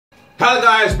Hello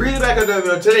guys, Breezy back at the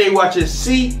video. Today we're watching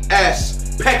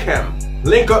CS Peckham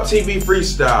Link Up TV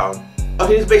Freestyle.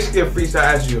 Okay, it's basically a freestyle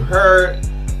as you heard.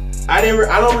 I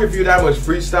don't review that much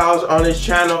freestyles on this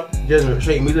channel, just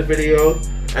straight music videos.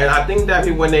 And I think that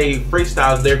when they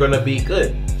freestyles, they're gonna be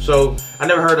good. So I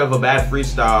never heard of a bad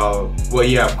freestyle. Well,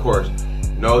 yeah, of course,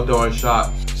 no throwing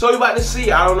shots. So we're about to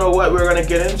see. I don't know what we're gonna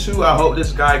get into. I hope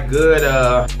this guy good.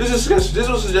 This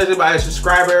was suggested by a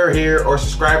subscriber here, or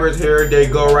subscribers here. They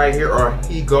go right here, or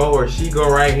he go, or she go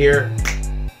right here.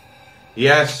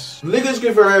 Yes. Link is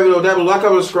good for every video. That like,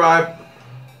 comment, subscribe.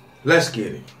 Let's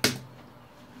get it.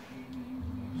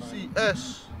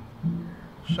 CS.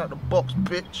 Shut the box,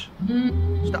 bitch.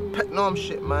 It's that Peckham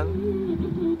shit,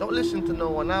 man. Don't listen to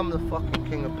no one. I'm the fucking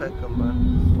king of Peckham,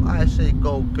 man. What I say,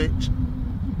 go, bitch.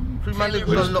 Free my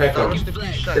niggas on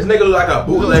lockdown. This nigga look like a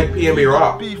bootleg PNB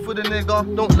Rock. Beef for the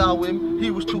nigga, don't allow him.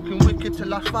 He was talking wicked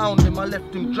till I found him. I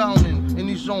left him drowning in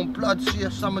his own blood.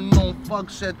 CS, I'm a known thug.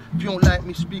 Said, if you don't like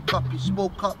me, speak up. He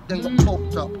spoke up, then got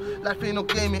poked up. Life ain't no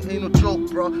game, it ain't no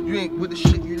joke, bro. You ain't with the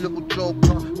shit, you little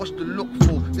joker. What's the look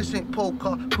for? This ain't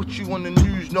poker. Put you on the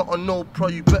news, not on no pro.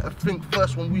 You better think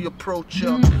first when we approach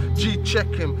ya. G, check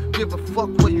him. Give a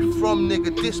fuck where you from,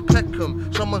 nigga. This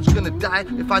Peckham. Someone's gonna die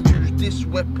if I use this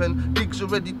weapon. Diggs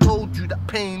already told you that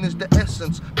pain is the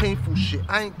essence. Painful shit,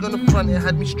 I ain't gonna front, it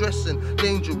had me stressing.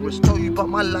 Dangerous, tell you about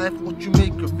my life, what you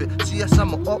make of it. CS,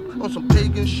 I'm a up on some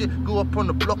pagan shit. Go up on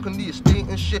the block on the estate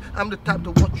and shit. I'm the type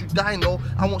to watch you die, no.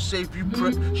 I won't save you,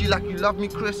 prick. She like, you love me,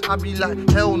 Chris? I be like,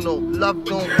 hell no. Love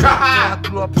don't work. I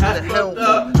grew up in the hell.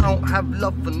 I don't have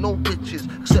love for no bitches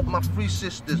except my three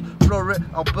sisters. Florette,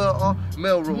 Alberta,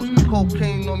 Melrose.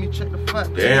 Cocaine on me, check the facts.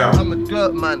 Damn. I'm a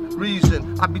dirt man,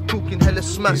 reason. I be talking hella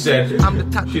smack. I'm the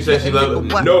type she said she love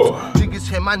it. No. Niggas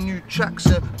hear my new tracks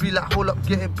and be like, hold up,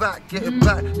 get it back, get it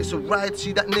back. It's a ride,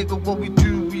 see that nigga, what we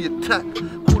do, we attack.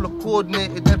 Call a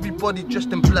coordinated, everybody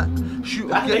dressed in black. Shoot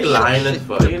or get they lying as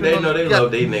fuck. They know they love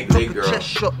they nigga, they girl. Chest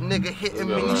shot, nigga, hit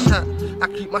him in his hat. I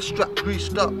keep my strap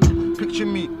greased up. Picture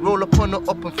me, roll up on the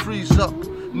up and freeze up.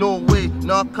 No way,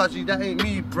 nah, cuzzy, that ain't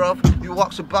me, bruv. You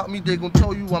ask about me, they gon'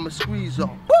 tell you I'm a squeezer.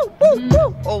 Woo, woo,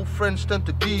 woo. Old friends turn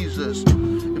to geezers.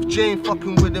 If Jane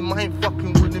fucking with him, I ain't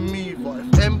fucking with him either.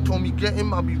 If M told me get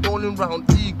him, I'll be rolling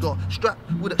round eager. Strapped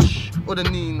with a shh or the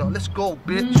Nina. Let's go,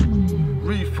 bitch.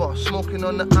 Reefer, smoking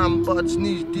on the ambuds,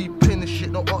 knees deep in the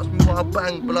shit. Don't ask me why I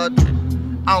bang blood.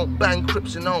 I don't bang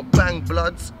Crips and I don't bang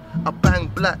Bloods. I bang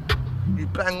black. You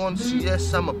bang on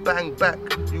CS, I'ma bang back.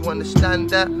 You understand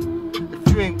that?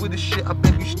 If you ain't with the shit, I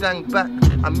beg you stand back.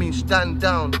 I mean stand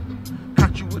down.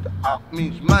 Catch you with the up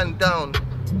means man down.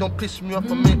 Don't piss me off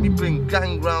and make me bring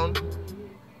gang round.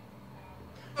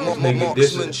 This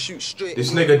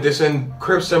nigga dissing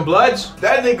Crips and Bloods?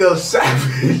 That nigga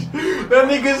savage. That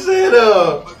nigga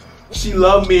said, she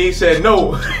loved me. He said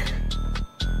no.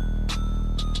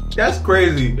 That's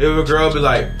crazy. If a girl be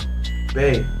like,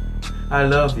 babe, I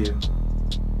love you.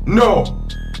 No,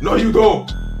 no you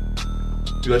don't.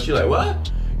 She like,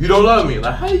 what? You don't love me.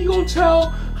 Like, how you gonna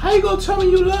tell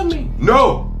me you love me?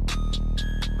 No,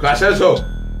 cause I said so.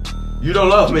 You don't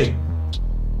love me.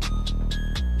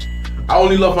 I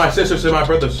only love my sisters and my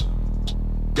brothers.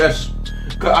 Yes,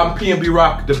 cause I'm PNB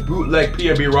Rock, the bootleg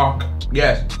PNB Rock.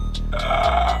 Yes.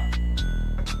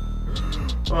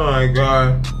 Oh my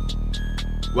god.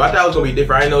 Well, I thought it was gonna be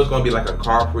different. I didn't know it was gonna be like a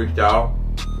car freestyle.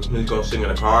 He's gonna sing in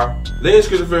a car. Link is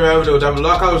good for every video. Down below,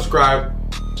 like, subscribe.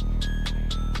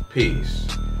 Peace.